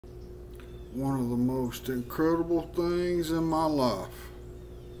one of the most incredible things in my life.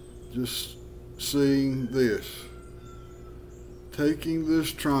 Just seeing this. Taking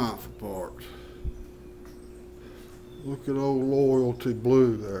this Triumph apart. Look at old Loyalty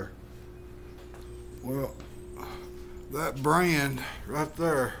Blue there. Well, that brand right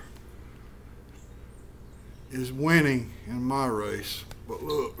there is winning in my race. But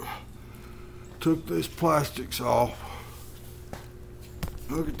look, took this plastics off.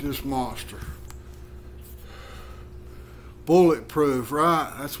 Look at this monster. Bulletproof,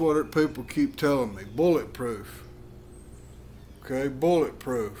 right? That's what people keep telling me. Bulletproof. Okay,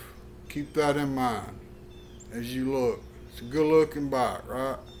 bulletproof. Keep that in mind as you look. It's a good looking bike,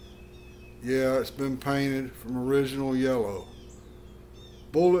 right? Yeah, it's been painted from original yellow.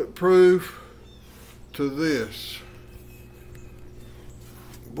 Bulletproof to this.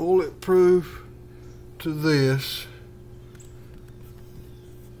 Bulletproof to this.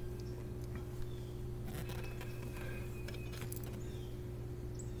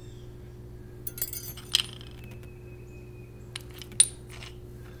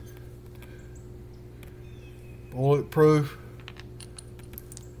 Bulletproof.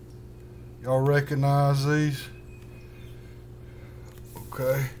 Y'all recognize these?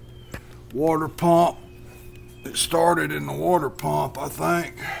 Okay. Water pump. It started in the water pump, I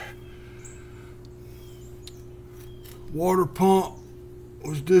think. Water pump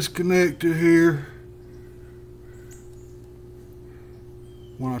was disconnected here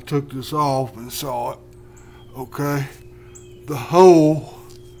when I took this off and saw it. Okay. The hole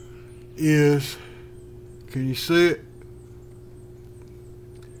is, can you see it?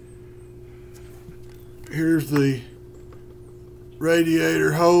 Here's the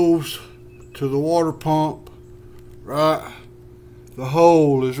radiator hose to the water pump, right? The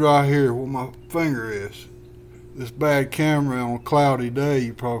hole is right here where my finger is. This bad camera on a cloudy day,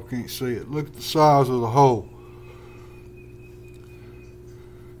 you probably can't see it. Look at the size of the hole.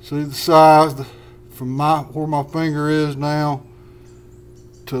 See the size from where my finger is now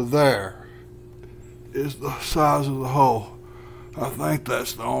to there is the size of the hole. I think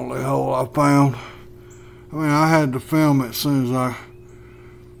that's the only hole I found. I mean, I had to film it as soon as I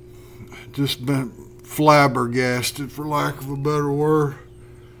just been flabbergasted, for lack of a better word.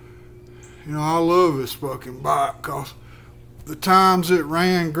 You know, I love this fucking bike because the times it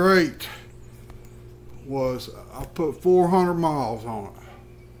ran great was I put 400 miles on it.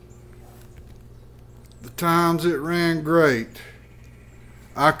 The times it ran great,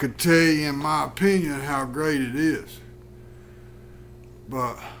 I could tell you in my opinion how great it is.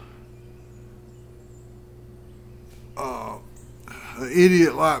 But an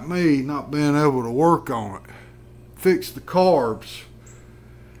idiot like me not being able to work on it, fix the carbs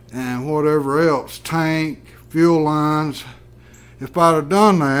and whatever else, tank, fuel lines. If I'd have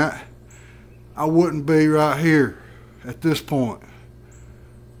done that, I wouldn't be right here at this point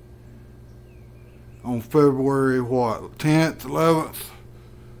on February what, 10th, 11th,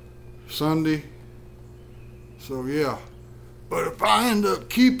 Sunday. So yeah, but if I end up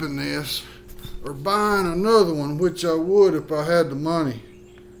keeping this or buying another one, which I would if I had the money,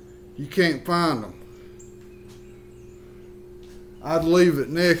 you can't find them. I'd leave it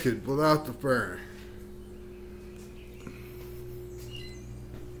naked without the fairing.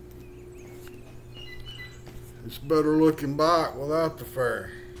 It's a better looking bike without the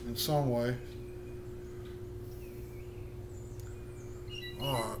fairing in some way.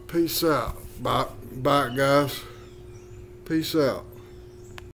 Alright, peace out, bike guys. Peace out.